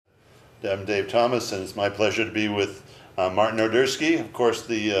I'm Dave Thomas, and it's my pleasure to be with Martin Odersky, of course,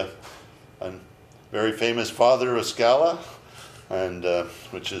 the very famous father of Scala, and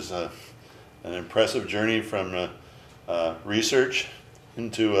which is an impressive journey from research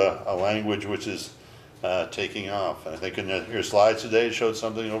into a language which is taking off. I think in your slides today it showed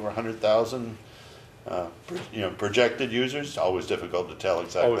something over 100,000 projected users. It's always difficult to tell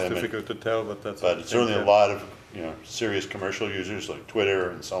exactly. Always difficult to tell, but that's. But it's certainly a lot of serious commercial users like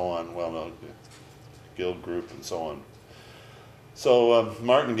Twitter and so on, well-known Guild Group and so on. So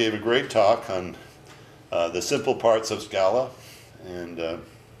Martin gave a great talk on the simple parts of Scala, and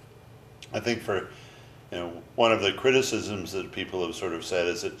I think for one of the criticisms that people have sort of said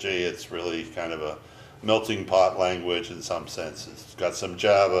is that, gee, it's really kind of a melting pot language in some sense. It's got some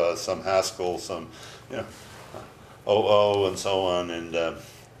Java, some Haskell, some OO and so on, and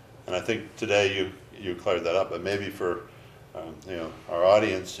I think today you cleared that up. But maybe for our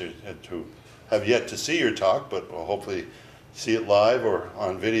audience who have yet to see your talk, but will hopefully see it live or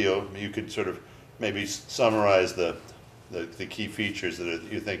on video, you could sort of maybe summarize the key features that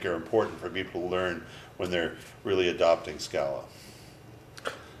you think are important for people to learn when they're really adopting Scala.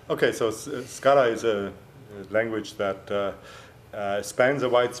 Okay, so Scala is a language that spans a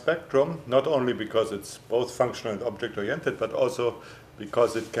wide spectrum, not only because it's both functional and object-oriented, but also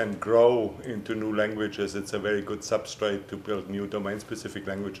because it can grow into new languages. It's a very good substrate to build new domain-specific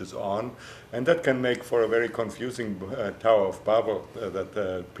languages on, and that can make for a very confusing Tower of Babel,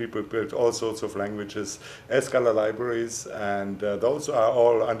 that people build all sorts of languages as Scala libraries, and those are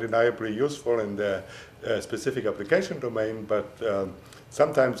all undeniably useful in their specific application domain, but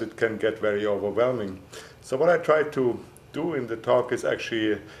sometimes it can get very overwhelming. So what I try to do in the talk is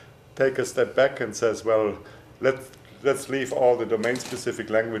actually take a step back and says, well, let's leave all the domain-specific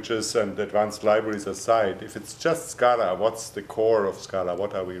languages and advanced libraries aside. If it's just Scala, what's the core of Scala?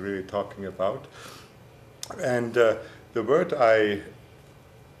 What are we really talking about? And the word I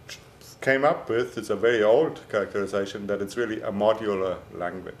came up with is a very old characterization, that it's really a modular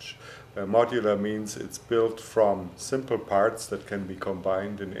language. Modular means it's built from simple parts that can be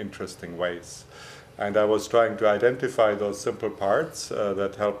combined in interesting ways. And I was trying to identify those simple parts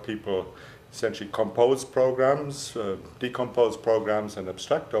that help people essentially compose programs, decompose programs, and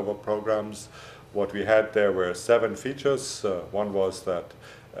abstract over programs. What we had there were 7 features. One was that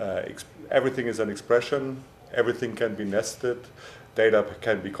everything is an expression, everything can be nested, data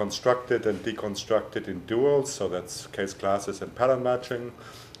can be constructed and deconstructed in duals, so that's case classes and pattern matching.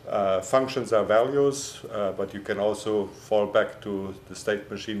 Functions are values, but you can also fall back to the state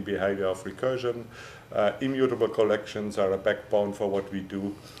machine behavior of recursion. Immutable collections are a backbone for what we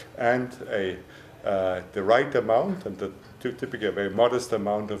do, and the right amount, and typically a very modest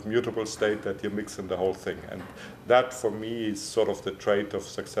amount of mutable state that you mix in the whole thing. And that, for me, is sort of the trait of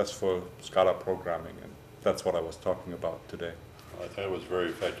successful Scala programming, and that's what I was talking about today. I thought it was very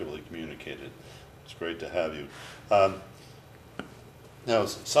effectively communicated. It's great to have you. Now,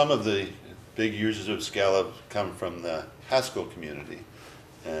 some of the big users of Scala come from the Haskell community,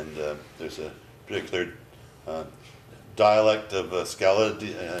 and there's a particular dialect of Scala,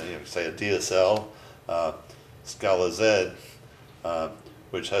 say a DSL, Scala Z,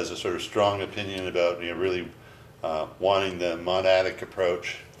 which has a sort of strong opinion about really wanting the monadic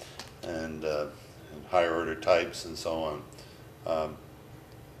approach and higher order types and so on.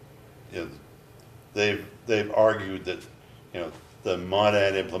 They've argued that the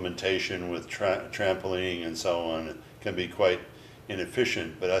monad implementation with trampoline and so on can be quite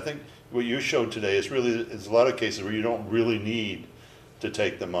inefficient. But I think what you showed today is a lot of cases where you don't really need to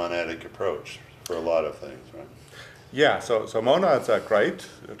take the monadic approach for a lot of things, right? Yeah, so monads are great,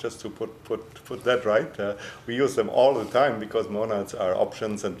 just to put that right. We use them all the time because monads are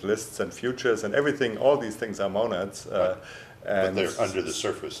options and lists and futures and everything. All these things are monads. But they're under the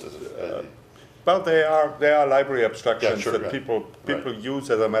surface. Well, they are library abstractions that right. people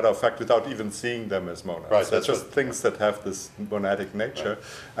use, as a matter of fact, without even seeing them as monads. Right, They're just things that have this monadic nature,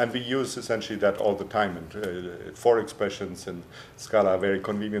 and we use essentially that all the time. And for expressions in Scala, very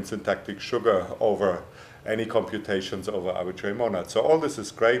convenient syntactic sugar over any computations over arbitrary monads. So all this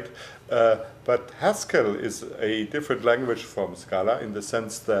is great, but Haskell is a different language from Scala in the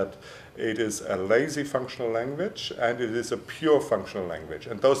sense that it is a lazy functional language and it is a pure functional language.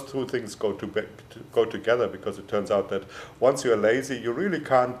 And those two things go together, because it turns out that once you're lazy, you really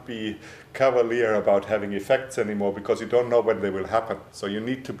can't be cavalier about having effects anymore because you don't know when they will happen. So you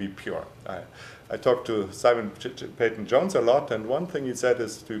need to be pure. I talked to Simon Peyton-Jones a lot, and one thing he said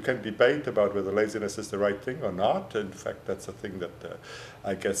is you can debate about whether laziness is the right thing or not. In fact, that's a thing that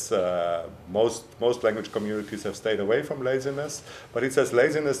I guess Most language communities have stayed away from laziness, but he says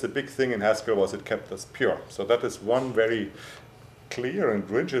laziness, the big thing in Haskell was it kept us pure. So that is one very clear and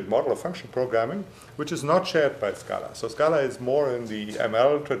rigid model of function programming, which is not shared by Scala. So Scala is more in the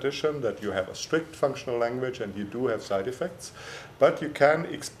ML tradition, that you have a strict functional language and you do have side effects, but you can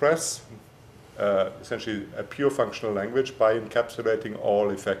express essentially a pure functional language by encapsulating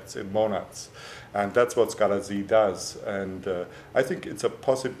all effects in monads. And that's what Scala Z does. And I think it's a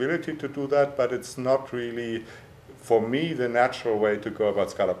possibility to do that, but it's not really, for me, the natural way to go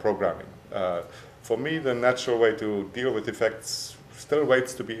about Scala programming. For me, the natural way to deal with effects still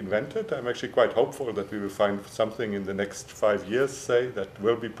waits to be invented. I'm actually quite hopeful that we will find something in the next 5 years, say, that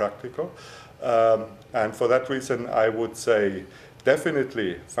will be practical. And for that reason, I would say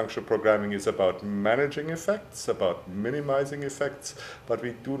definitely functional programming is about managing effects, about minimizing effects, but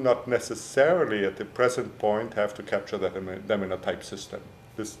we do not necessarily at the present point have to capture them in a type system.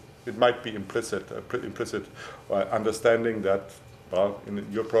 It might be implicit understanding that, well, in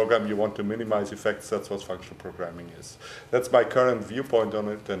your program you want to minimize effects, that's what functional programming is. That's my current viewpoint on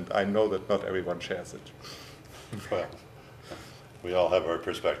it, and I know that not everyone shares it. Well, we all have our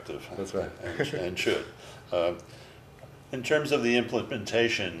perspective. That's right. and should. In terms of the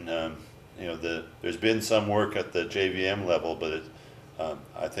implementation, there's been some work at the JVM level, but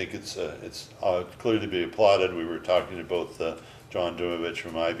I think it's clearly to be applauded. We were talking to both John Dumovich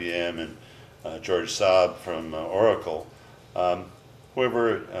from IBM and George Saab from Oracle.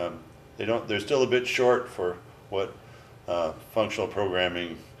 However, they're still a bit short for what functional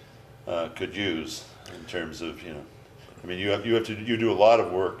programming could use in terms of, I mean, you do a lot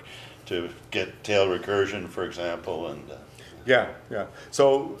of work to get tail recursion, for example, and yeah.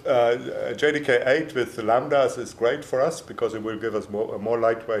 So JDK 8 with the lambdas is great for us because it will give us a more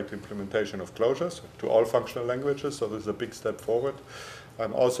lightweight implementation of closures to all functional languages. So this is a big step forward.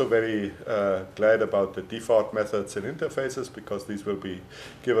 I'm also very glad about the default methods and interfaces because these will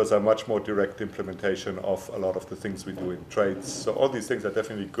give us a much more direct implementation of a lot of the things we do in traits. So all these things are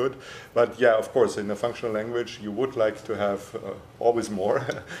definitely good. But yeah, of course, in a functional language, you would like to have always more.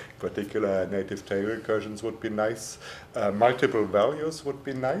 In particular, native tail recursions would be nice. Multiple values would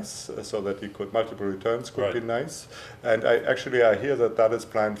be nice, so that you could, multiple returns could be nice. And I hear that is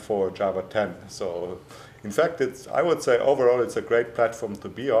planned for Java 10. So in fact, I would say overall it's a great platform to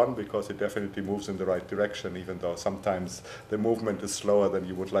be on because it definitely moves in the right direction, even though sometimes the movement is slower than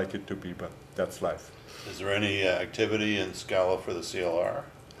you would like it to be, but that's life. Is there any activity in Scala for the CLR?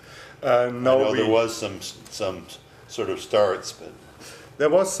 No. I know there was some sort of starts, but there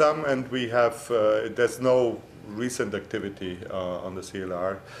was some, and we have, there's no recent activity on the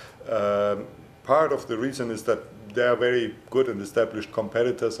CLR. Part of the reason is that they are very good and established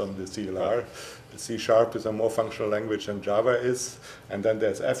competitors on the CLR. Right. C# is a more functional language than Java is, and then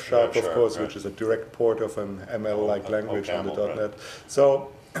there's F#, of course, which is a direct port of an ML-like language on the .NET.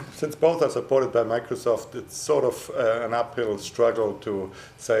 So since both are supported by Microsoft, it's sort of an uphill struggle to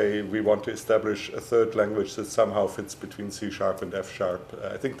say we want to establish a third language that somehow fits between C# and F#.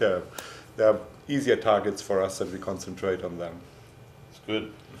 I think they're easier targets for us and we concentrate on them. It's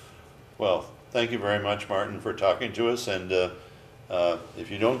good. Well, thank you very much, Martin, for talking to us. And if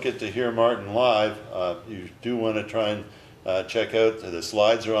you don't get to hear Martin live, you do want to try and check out. The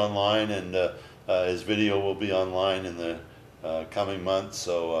slides are online, and his video will be online in the coming months.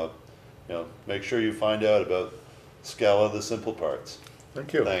 So, make sure you find out about Scala, the simple parts.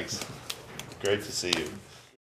 Thank you. Thanks. Great to see you.